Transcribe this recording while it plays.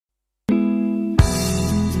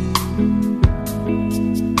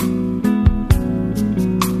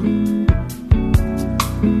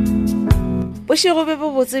Bošego be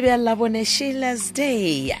bo botse bja la bone Sheila's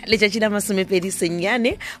Day. Letšatši la masomepedi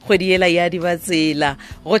senyane, kgwedi ela ya dibatsela.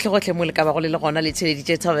 Gohle mo le ka ba go le gona le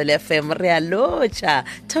tšheleditše Thobela FM re a lotšha.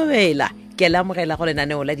 Thobela, ke la mogela go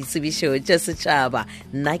lenaneo la Ditsebišo tša setšhaba.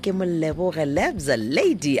 Nna ke Moleboge Lebza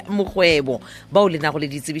Lady Mokgwebo. Bao le na go le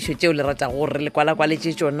ditsebišo tšeo le rata gore le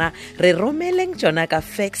kwala-kwaletše tšona, re romeleng tšona ka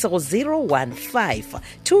fax go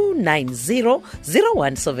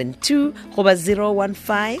 015-290-0172 goba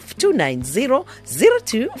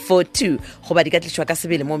 015-290-0242 goba di ka tlišwa ka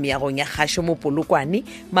sebele mo meagong ya kgašo mo Polokwane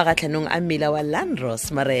magatlhanong a mmila wa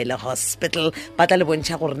Landros Marele Hospital. Ba tla le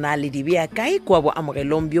bontšha gore na le di bea kae kua bo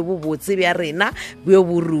amogelong bjo bo botse bja rena bjo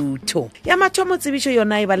borutho ya mathomo tsebišo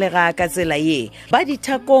yona e balega ka tsela ye ba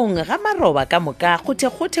dithakong ga maroba ka moka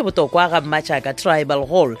kgothe botokwa ga Mmatšhaka Tribal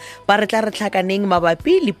Hall ba re tla re tlhakaneng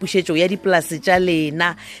mabapi le pušetšo ya dipolase tša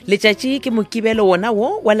lena. Letšatši ke mokibelo wona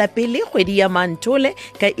wo wa la pele kgwedi ya Manthole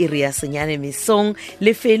ka iri ya senyane mesong.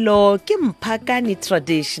 Lefelo ke Mphakani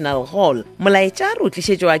Traditional Hall. Molaetša re o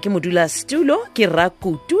tlišetšwa ke modula stulo ke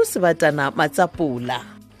Rakutu Sebatana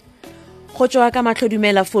Matsapula. Go tšwa ka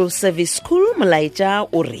Mahlodumela Full Service School, molaetša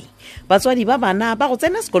o re batswadi ba bana ba go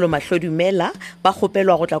tsena sekolo Mahlodumela ba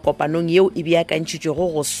kgopelwa go tla kopanong yeo e beakantšitšwego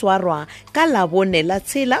go swarwa ka Labone la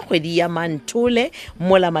tshela kgwedi ya Manthole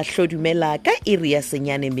mola Mahlodumela ka iri ya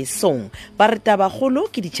senyane mesong. Ba re tabagolo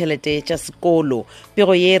ke ditšhelete tša sekolo.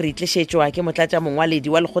 Pego ye re tlišetšwa ke motlatša mongwaledi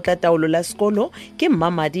wa lekgotlataolo la sekolo ke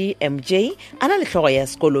Mmamadi MJ, ana le hlogo ya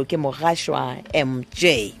sekolo ke Mogašwa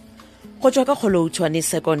MJ. Go tšwa ka Kgoloutshwane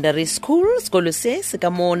Secondary School, sekolo se se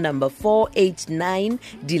ka mo number 489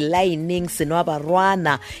 Delining Senwa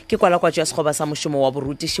Barwana ke kwala-kwatšo ya sekgoba sa mošomo wa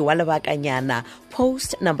borutiši wa lebakanyana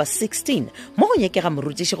post number 16 mo go nyekega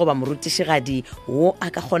morutiši goba morutišigadi wo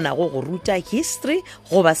a ka kgonago go ruta history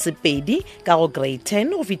goba Sepedi ka go grade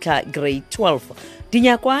 10 go fihla grade 12.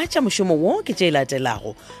 Dinyakwa tša mošomo wo ke tše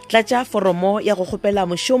latelago. Tlatša foromo ya go kgopela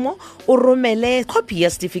mošomo o romele copy ya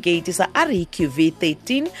certificate sa REQV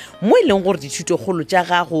 13 mo e leng gore dithutokgolo tša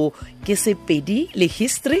gago ke Sepedi le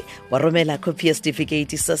history, wa romela copy ya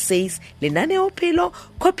certificate sa SACE lenaneophelo,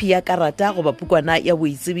 copy ya karata goba pukwana ya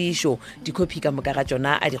boitsebišo. Dikopi ka moka ga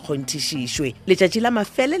tšona a di kgonthišišwe. Letšatši la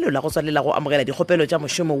mafelelo la go tswalela go amogela dikgopelo tša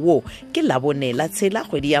mošomo wo ke Labone la tshela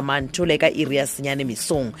kgwedi ya Manthole ka iri ya senyane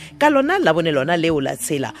mesong. Ka lona Labone lona leo la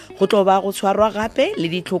tshela go tlo ba go tshwarwa gape le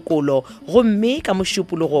ditlhokolo gomme ka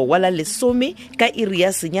mošupologo wa la 10 ka iri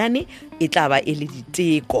ya senyane e tla ba e le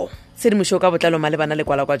diteko. Sedimošo ka botlalo malebana le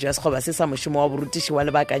kwala-kwatšo ya sekgoba se sa mošomo wa borutiši wa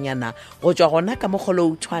lebakanyana go tšwa gona ka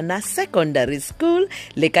Kgoloutshwane Secondary School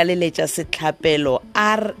le ka leletša setlhapelo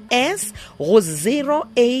RS go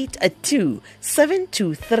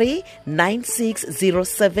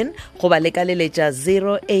 082-723-9607 goba le ka leletša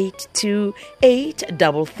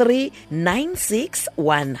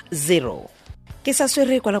 082-833-9610. Ke sa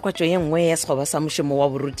swere kwala-kwatšo ye nngwe ya sekgoba sa mošomo wa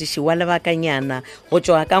borutiši wa lebakanyana go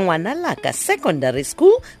tšwa ka Ngwanalaka Secondary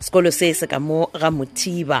School, sekolo se se ka mo ga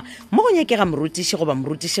Mothiba mo go nyakega morutiši goba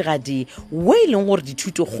morutišigadi wo e leng gore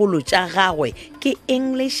dithutokgolo tša gagwe ke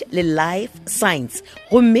English le Life Science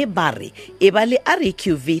gomme ba re e ba le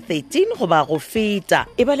REQV 13 goba go feta,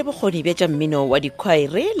 e ba le bokgoni bja tša mmino wa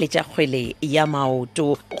dikhwaere le tša kgwele ya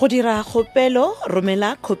maoto. Go dira kgopelo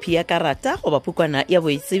romela kopi ya karata goba pukwana ya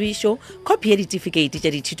boitsebišo, kopi ya certificate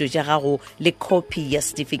tša dithuto tša gago le copy ya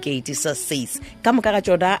certificate sa SACE ka moka ga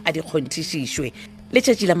tšona a di kgonthišišwe.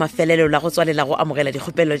 Letšatši la mafelelo la go tswalela go amogela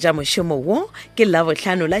dikgopelo tša mošomo wo ke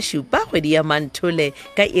Labohlano la 7 kgwedi ya Manthole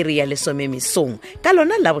ka iri ya 10 mesong. Ka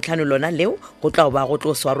lona Labohlano lona leo go tla ba go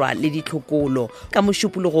tlo swarwa le ditlhokolo. Ka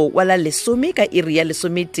mošupologo wa la 10 ka iri ya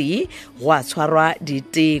 11 go a tshwarwa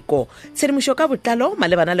diteko. Tshedimošo ka botlalo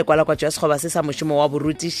malebana le kwala-kwatšo ya sekgoba se sa mošomo wa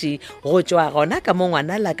borutiši go tšwa gona ka mo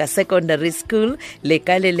Ngwanalaka Secondary School le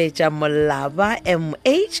ka leletša Molaba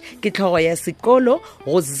MH ke tlhogo ya sekolo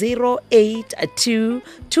go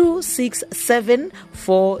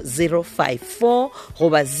 082-267-4054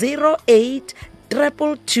 goba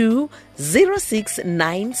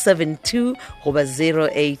 08-222-06972 goba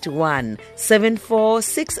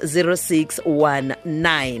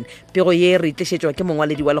 081-7460619. Pego ye re tlišetšwa ke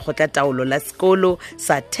mongwaledi wa lekgotlataolo la sekolo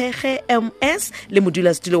sa Thege MS le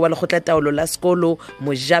modulasetulo wa lekgotlataolo la sekolo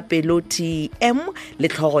Mojapelo TM le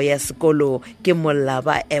tlhogo ya sekolo ke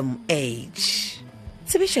Molaba MH.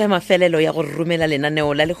 Ditsebišo ya mafelelo ya go rumela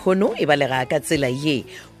lenaneo la lekgono e balega ka tsela ye.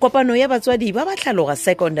 Kopano ya batswadi ba Batlhaloga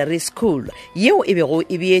Secondary School yeo e bego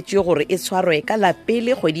e beetšwe gore e tshwarwe ka la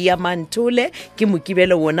pele kgwedi ya Manthole ke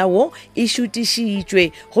mokibelo wona wo e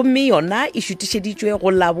šutišitšwe gomme yona e šutišeditšwe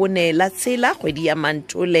go Labone la tshela kgwedi ya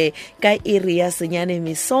Manthole ka area Senyane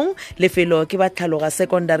Mesong lefelo ke Batlhaloga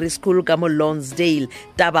Secondary School ka mo Lonsdale.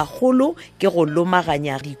 Tabagolo ke go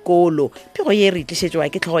lomaganya dikolo. Pego ye re tlišetšwa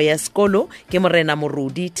ke tlhogo ya sekolo ke Morena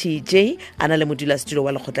Morudi TJ ana le modulasetulo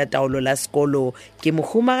wa lekgotla taolo la sekolo ke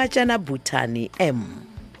Mohumagatšana Butani M.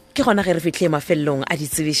 Ke gona ge re fitlhe mafelelong a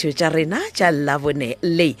ditsebišo tša rena tša Labone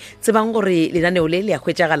le tsebang gore lenaneo le le a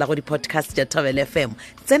hwetšagala go di-podcast tša Thobel FM.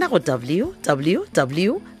 Tsena go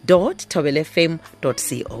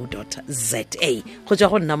www.thobelfm.co.za go tšwa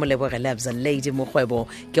go nna Molebogele Abza Lady Mokgwebo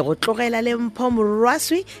ke go tlogela le Mpho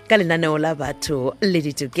Morwaswi ka lenaneo la batho le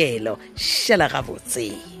ditokelo. Šala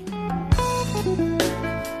gabotse.